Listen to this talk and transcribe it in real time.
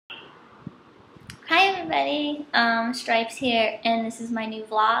Hi everybody, Stripes here, and this is my new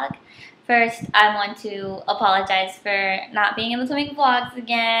vlog. First, I want to apologize for not being able to make vlogs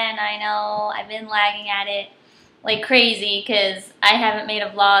again. I know I've been lagging at it like crazy because I haven't made a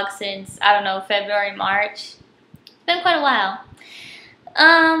vlog since, I don't know, February, March. It's been quite a while.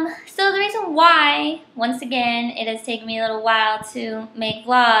 So the reason why, once again, it has taken me a little while to make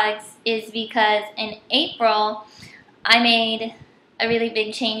vlogs is because in April, I made a really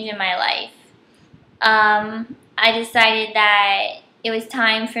big change in my life. I decided that it was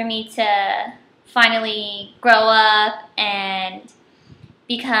time for me to finally grow up and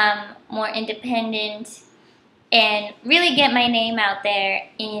become more independent and really get my name out there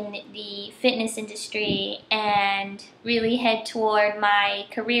in the fitness industry and really head toward my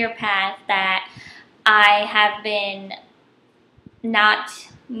career path that I have been not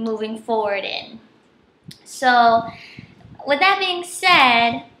moving forward in. So, with that being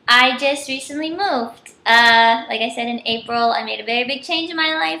said, I just recently moved. Like I said, in April, I made a very big change in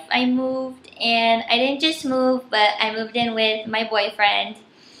my life. I moved, and I didn't just move, but I moved in with my boyfriend.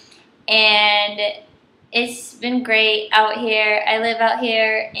 And it's been great out here. I live out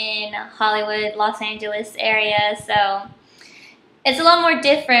here in Hollywood, Los Angeles area, so it's a lot more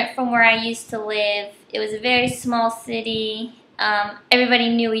different from where I used to live. It was a very small city.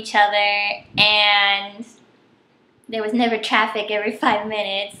 Everybody knew each other, and there was never traffic every 5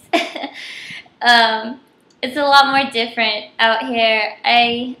 minutes. It's a lot more different out here.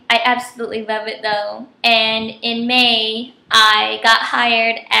 I absolutely love it though. And in May, I got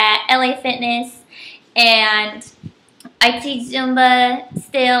hired at LA Fitness, and I teach Zumba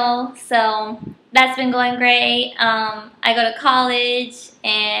still, so that's been going great. I go to college,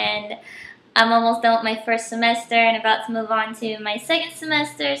 and I'm almost done with my first semester and about to move on to my second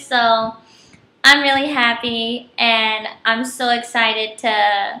semester, so I'm really happy, and I'm so excited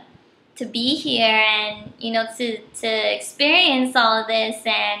to be here and, you know, to experience all of this.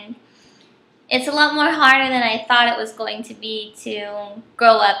 And it's a lot more harder than I thought it was going to be to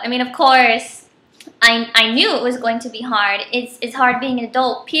grow up. I mean, of course, I knew it was going to be hard. It's hard being an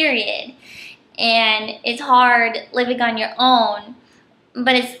adult, period. And it's hard living on your own.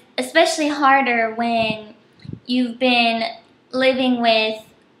 But it's especially harder when you've been living with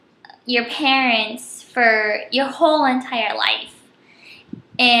your parents for your whole entire life.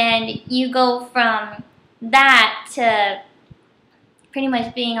 And you go from that to pretty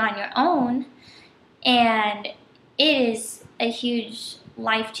much being on your own. And it is a huge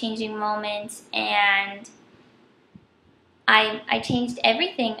life-changing moment, and I changed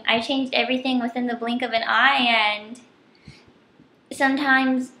everything. I changed everything within the blink of an eye, and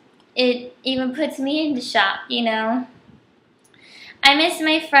sometimes it even puts me into shock, you know. I miss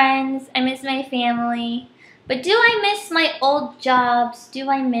my friends, I miss my family, but do I miss my old jobs? Do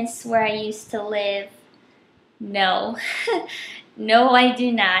I miss where I used to live? No. No, I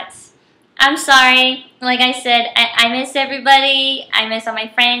do not. I'm sorry. Like I said, I miss everybody. I miss all my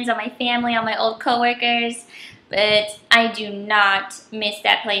friends, all my family, all my old coworkers, but I do not miss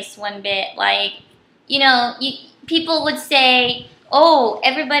that place one bit. Like, you know, people would say, oh,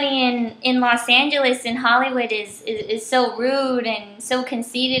 everybody in Los Angeles and Hollywood is so rude and so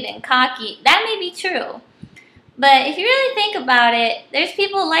conceited and cocky. That may be true. But if you really think about it, there's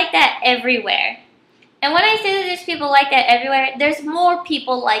people like that everywhere. And when I say that there's people like that everywhere, there's more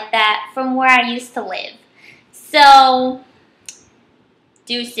people like that from where I used to live. So,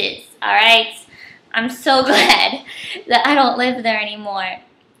 deuces, alright? I'm so glad that I don't live there anymore.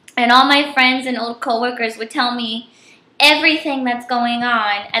 And all my friends and old coworkers would tell me everything that's going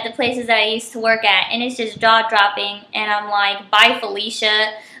on at the places that I used to work at, and it's just jaw-dropping, and I'm like, bye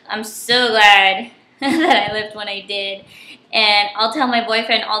Felicia, I'm so glad that I lived when I did. And I'll tell my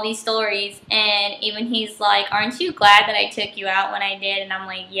boyfriend all these stories, and even he's like, aren't you glad that I took you out when I did? And I'm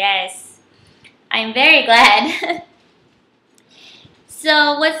like, yes, I'm very glad.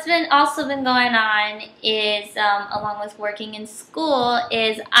 So what's also been going on is, along with working in school,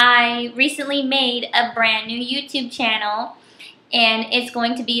 is I recently made a brand new YouTube channel, and it's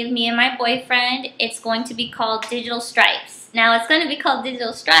going to be of me and my boyfriend. It's going to be called Digital Stripes. Now, it's going to be called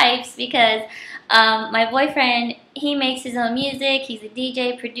Digital Stripes because my boyfriend, he makes his own music. He's a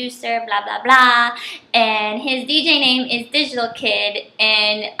DJ, producer, blah, blah, blah. And his DJ name is Digital Kid,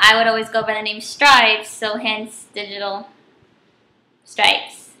 and I would always go by the name Stripes, so hence Digital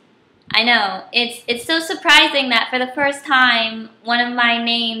Stripes. I know, it's so surprising that for the first time, one of my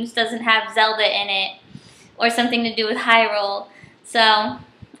names doesn't have Zelda in it, or something to do with Hyrule. So,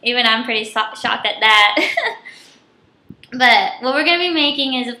 even I'm pretty shocked at that. But what we're going to be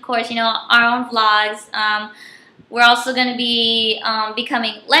making is, of course, you know, our own vlogs. We're also going to be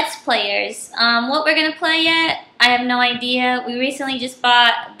becoming Let's Players. What we're going to play yet, I have no idea. We recently just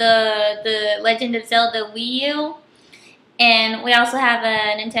bought the Legend of Zelda Wii U, and we also have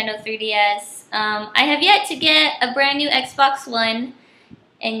a Nintendo 3DS. I have yet to get a brand new Xbox One,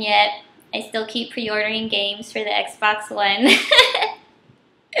 and yet I still keep pre-ordering games for the Xbox One.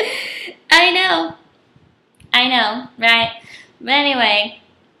 I know, right? But anyway,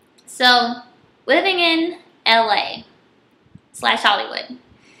 so living in LA/Hollywood.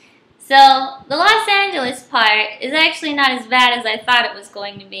 So the Los Angeles part is actually not as bad as I thought it was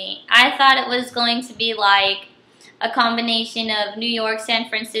going to be. I thought it was going to be like a combination of New York, San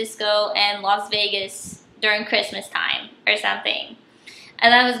Francisco, and Las Vegas during Christmas time or something. I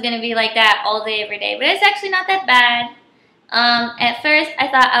thought it was going to be like that all day, every day. But it's actually not that bad. At first, I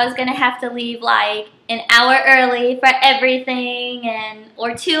thought I was going to have to leave like an hour early for everything,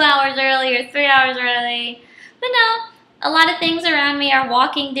 or 2 hours early, or 3 hours early. But no, a lot of things around me are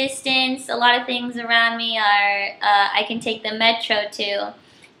walking distance. A lot of things around me are, I can take the metro to.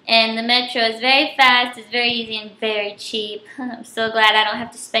 And the metro is very fast, it's very easy, and very cheap. I'm so glad I don't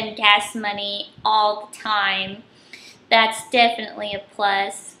have to spend gas money all the time. That's definitely a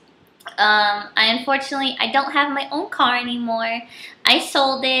plus. Unfortunately, I don't have my own car anymore. I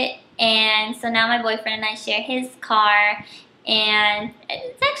sold it, and so now my boyfriend and I share his car, and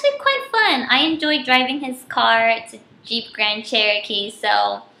it's actually quite fun. I enjoy driving his car. It's a Jeep Grand Cherokee,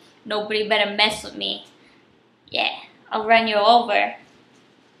 so nobody better mess with me. Yeah, I'll run you over.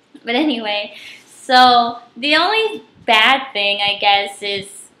 But anyway, so the only bad thing, I guess, is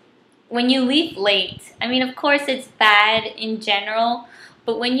when you leave late. I mean, of course it's bad in general,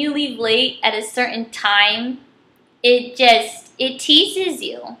 but when you leave late at a certain time, it teases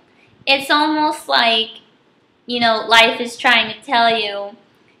you. It's almost like, you know, life is trying to tell you,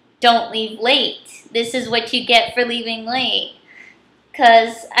 don't leave late. This is what you get for leaving late.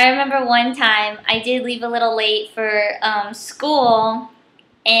 Because I remember one time I did leave a little late for school,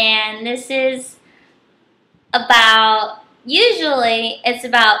 and this is about, usually it's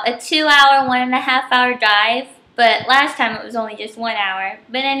about a 2 hour, 1.5 hour drive, but last time it was only just 1 hour.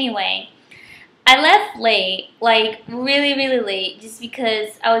 But anyway, I left late, like really, really late, just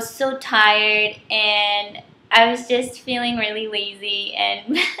because I was so tired and I was just feeling really lazy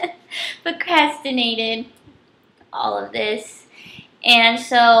and procrastinated all of this. And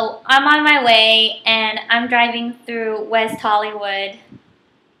so I'm on my way and I'm driving through West Hollywood.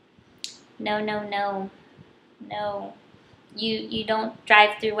 No. You don't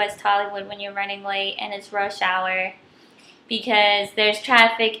drive through West Hollywood when you're running late and it's rush hour, because there's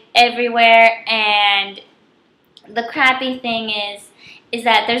traffic everywhere, and the crappy thing is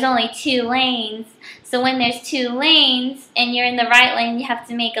that there's only 2 lanes. So when there's 2 lanes and you're in the right lane, you have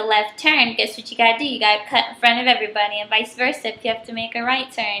to make a left turn. Guess what you gotta do? You gotta cut in front of everybody, and vice versa if you have to make a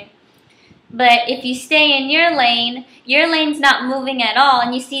right turn. But if you stay in your lane's not moving at all,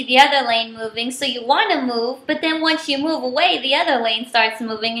 and you see the other lane moving, so you want to move, but then once you move away, the other lane starts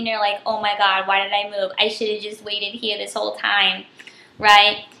moving, and you're like, oh my god, why did I move? I should have just waited here this whole time,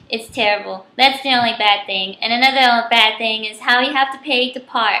 right? It's terrible. That's the only bad thing. And another bad thing is how you have to pay to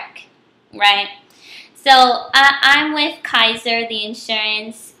park, right? So I'm with Kaiser, the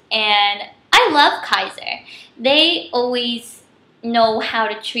insurance, and I love Kaiser. They always know how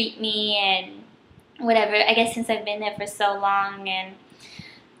to treat me and whatever, I guess since I've been there for so long. And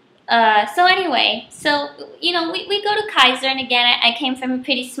so anyway, so you know, we go to Kaiser, and again, I came from a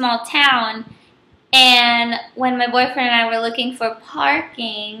pretty small town, and when my boyfriend and I were looking for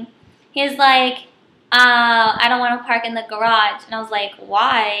parking, he was like, I don't want to park in the garage. And I was like,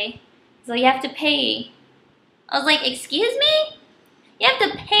 why? So you have to pay. I was like, excuse me? You have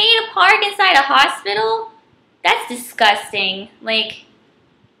to pay to park inside a hospital? That's disgusting. Like,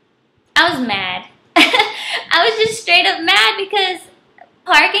 I was mad. I was just straight up mad, because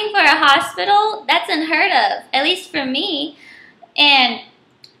parking for a hospital, that's unheard of, at least for me. And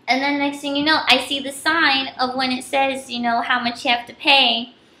then next thing you know, I see the sign of when it says, you know, how much you have to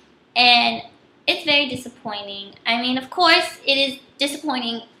pay, and it's very disappointing. I mean, of course, it is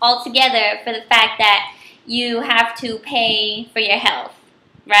disappointing altogether for the fact that you have to pay for your health,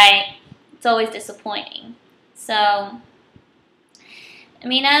 right? It's always disappointing. So, I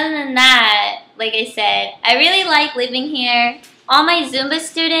mean, other than that, like I said, I really like living here. All my Zumba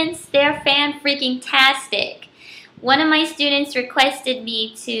students, they're fan-freaking-tastic. One of my students requested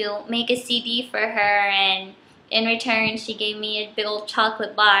me to make a CD for her, and in return, she gave me a big old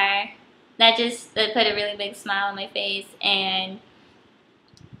chocolate bar. That put a really big smile on my face, and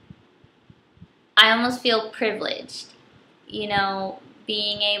I almost feel privileged, you know,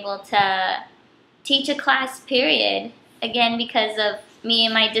 being able to teach a class, period. Again, because of me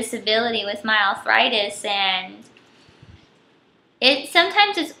and my disability with my arthritis, and it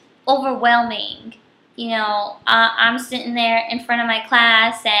sometimes is overwhelming. You know, I'm sitting there in front of my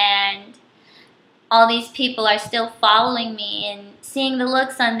class and all these people are still following me, and seeing the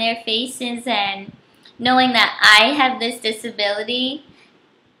looks on their faces and knowing that I have this disability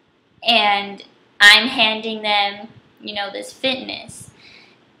and I'm handing them, you know, this fitness.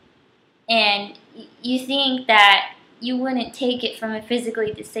 And you think that you wouldn't take it from a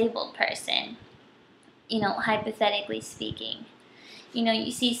physically disabled person, you know, hypothetically speaking. You know,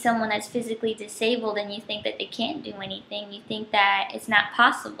 you see someone that's physically disabled and you think that they can't do anything. You think that it's not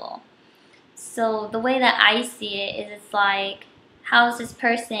possible. So the way that I see it is, it's like, how is this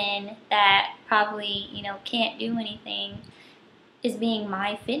person that probably, you know, can't do anything is being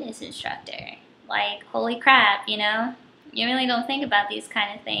my fitness instructor? Like, holy crap, you know? You really don't think about these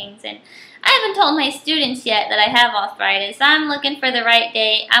kind of things. And I haven't told my students yet that I have arthritis. I'm looking for the right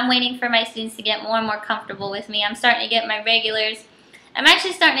day. I'm waiting for my students to get more and more comfortable with me. I'm starting to get my regulars. I'm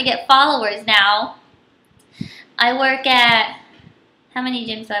actually starting to get followers now. I work at, how many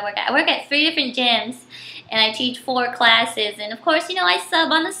gyms do I work at? I work at 3 different gyms, and I teach 4 classes. And of course, you know, I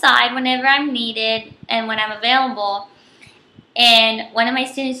sub on the side whenever I'm needed and when I'm available. And one of my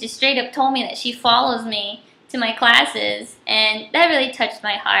students just straight up told me that she follows me to my classes, and that really touched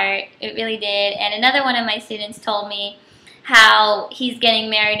my heart. It really did. And another one of my students told me how he's getting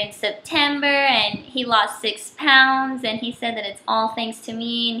married in September and he lost 6 pounds, and he said that it's all thanks to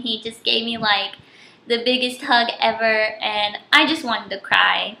me, and he just gave me like the biggest hug ever, and I just wanted to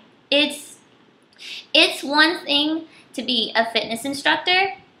cry. It's one thing to be a fitness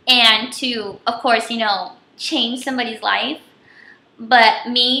instructor and to, of course, you know, change somebody's life, but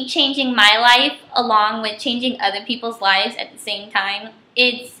me changing my life along with changing other people's lives at the same time,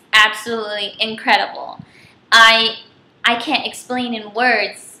 it's absolutely incredible. I can't explain in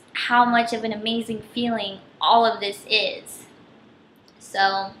words how much of an amazing feeling all of this is.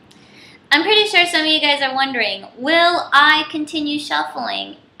 So I'm pretty sure some of you guys are wondering, will I continue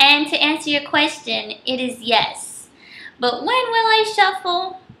shuffling? And to answer your question, it is yes. But when will I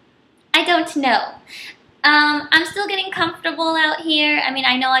shuffle? I don't know. I'm still getting comfortable out here. I mean,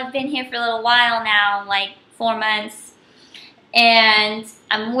 I know I've been here for a little while now, like 4 months. And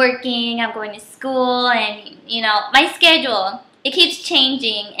I'm working, I'm going to school, and, you know, my schedule, it keeps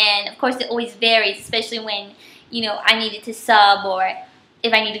changing. And, of course, it always varies, especially when, you know, I needed to sub, or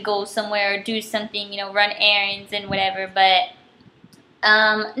if I need to go somewhere or do something, you know, run errands and whatever. But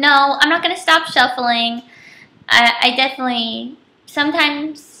no, I'm not going to stop shuffling. I definitely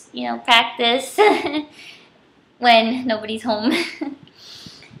sometimes, you know, practice when nobody's home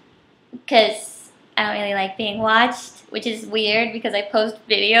because I don't really like being watched, which is weird because I post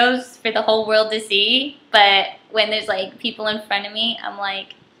videos for the whole world to see. But when there's like people in front of me, I'm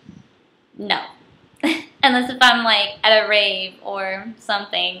like, no. Unless if I'm like at a rave or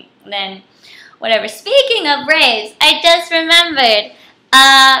something, then whatever. Speaking of raves, I just remembered,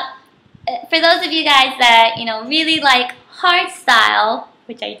 for those of you guys that, you know, really like hardstyle,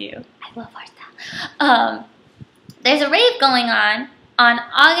 which I do, I love hardstyle, there's a rave going on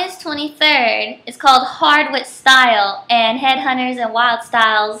August 23rd. It's called Hard with Style, and Headhunters and Wild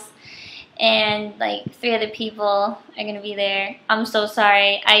Styles and like 3 other people are going to be there. I'm so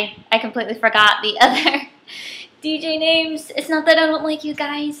sorry. I completely forgot the other DJ names. It's not that I don't like you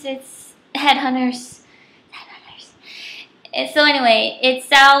guys. It's Headhunters. And so anyway,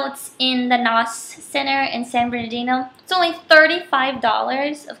 it's out in the NOS Center in San Bernardino. It's only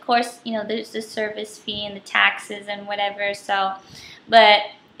 $35. Of course, you know, there's the service fee and the taxes and whatever. So, but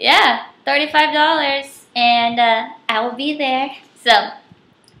yeah, $35, and I will be there. So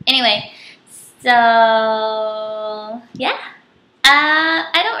anyway, so yeah.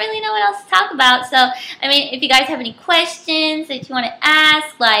 I don't really know what else to talk about. So, I mean, if you guys have any questions that you want to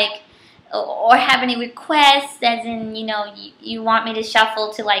ask, like, or have any requests, as in, you know, you want me to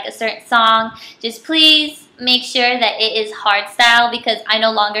shuffle to like a certain song, just please make sure that it is hardstyle, because I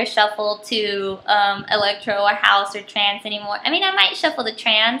no longer shuffle to electro or house or trance anymore. I mean, I might shuffle to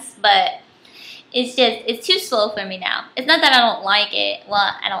trance, but it's too slow for me now. It's not that I don't like it.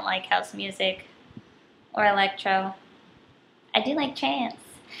 Well, I don't like house music or electro. I do like trance.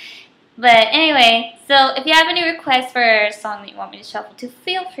 But anyway, so if you have any requests for a song that you want me to shuffle to,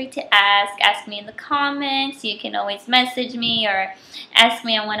 feel free to ask me in the comments. You can always message me or ask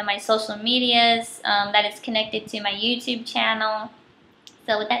me on one of my social medias that is connected to my YouTube channel.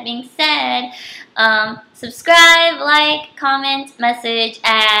 So with that being said, subscribe, like, comment, message,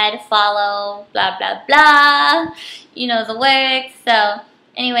 add, follow, blah, blah, blah. You know the works. So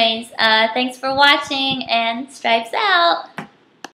Anyways, thanks for watching, and stripes out!